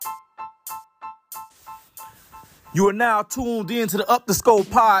You are now tuned in to the Up the Scope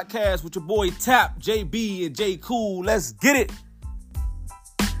podcast with your boy Tap, JB, and J Cool. Let's get it.